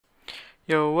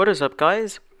Yo, what is up,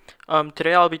 guys?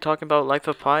 Today I'll be talking about Life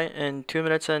of Pi in 2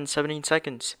 minutes and 17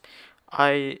 seconds.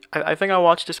 I think I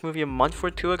watched this movie a month or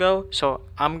two ago, so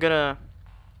I'm gonna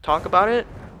talk about it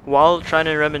while trying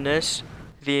to reminisce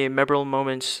the memorable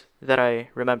moments that I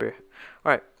remember.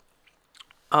 Alright,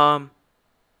 um,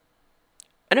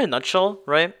 in a nutshell,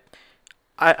 right?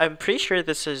 I'm pretty sure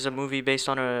this is a movie based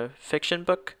on a fiction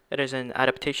book. It is an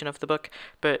adaptation of the book,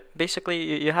 but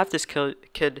basically, you have this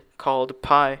kid called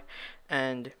Pi,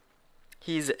 and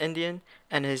he's Indian,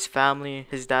 and his family,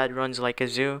 his dad runs like a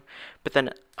zoo, but then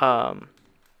I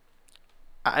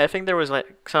think there was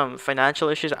like some financial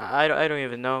issues. I don't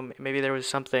even know. Maybe there was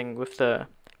something with the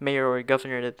mayor or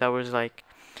governor that was like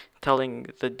telling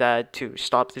the dad to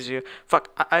stop the zoo. Fuck,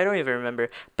 I don't even remember.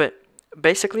 But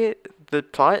basically, the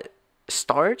plot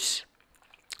starts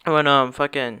when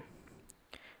fucking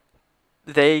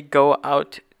they go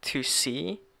out to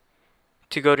sea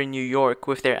to go to New York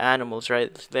with their animals,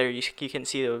 right? There you can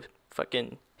see the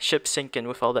fucking ship sinking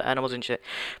with all the animals and shit.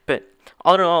 But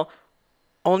all in all,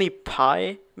 only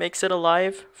Pi makes it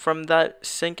alive from that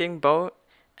sinking boat,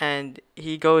 and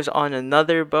he goes on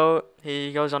another boat.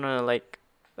 He goes on a like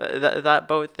that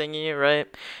boat thingy,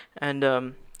 right?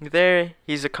 And there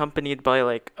he's accompanied by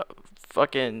like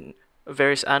fucking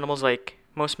various animals, like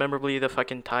most memorably the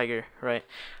fucking tiger, right?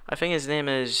 I think his name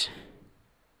is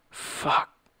fuck.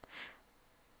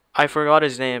 I forgot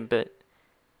his name, but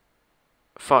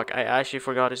fuck, I actually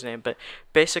forgot his name. But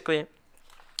basically,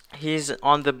 he's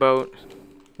on the boat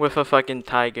with a fucking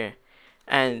tiger,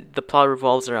 and the plot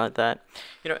revolves around that.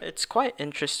 It's quite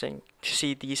interesting to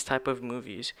see these type of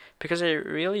movies because it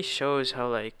really shows how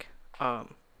like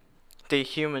the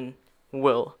human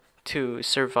will to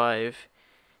survive.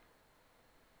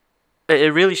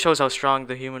 It really shows how strong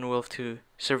the human will to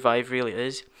survive really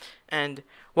is. And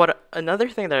what another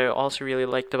thing that I also really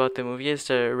liked about the movie is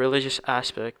the religious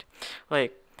aspect.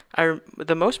 Like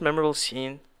the most memorable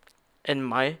scene in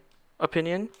my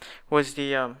opinion was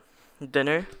the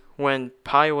dinner when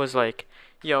Pi was like,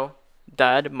 "Yo,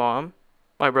 dad, mom,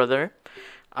 my brother,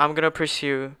 I'm gonna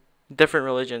pursue different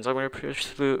religions. I'm gonna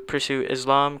pursue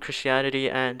Islam, Christianity,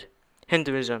 and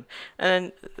Hinduism."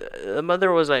 And then the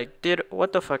mother was like, "Dude,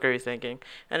 what the fuck are you thinking?"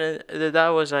 And then the dad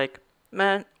was like,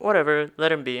 "Man, whatever,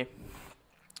 let him be."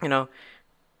 You know,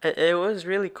 it was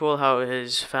really cool how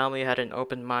his family had an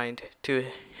open mind to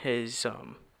his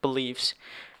beliefs,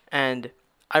 and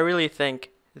I really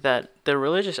think that the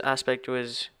religious aspect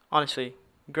was honestly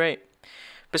great.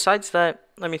 Besides that,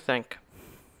 let me think.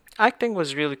 Acting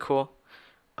was really cool.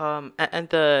 And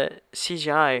the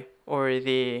CGI or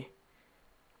the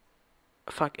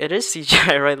fuck, it is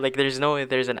CGI, right? Like there's no way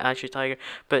there's an actual tiger,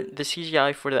 but the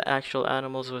CGI for the actual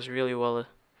animals was really well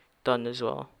done as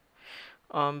well.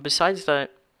 Besides that,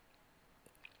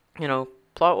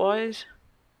 plot wise,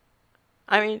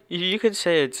 I mean, you could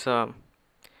say it's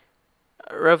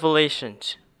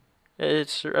revelations.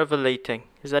 It's revelating.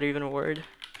 Is that even a word?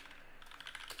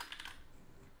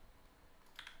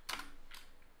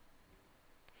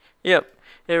 Yep.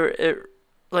 It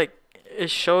like it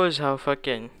shows how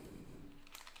fucking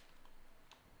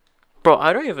bro.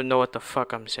 I don't even know what the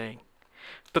fuck I'm saying.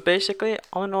 But basically,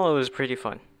 all in all, it was pretty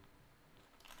fun.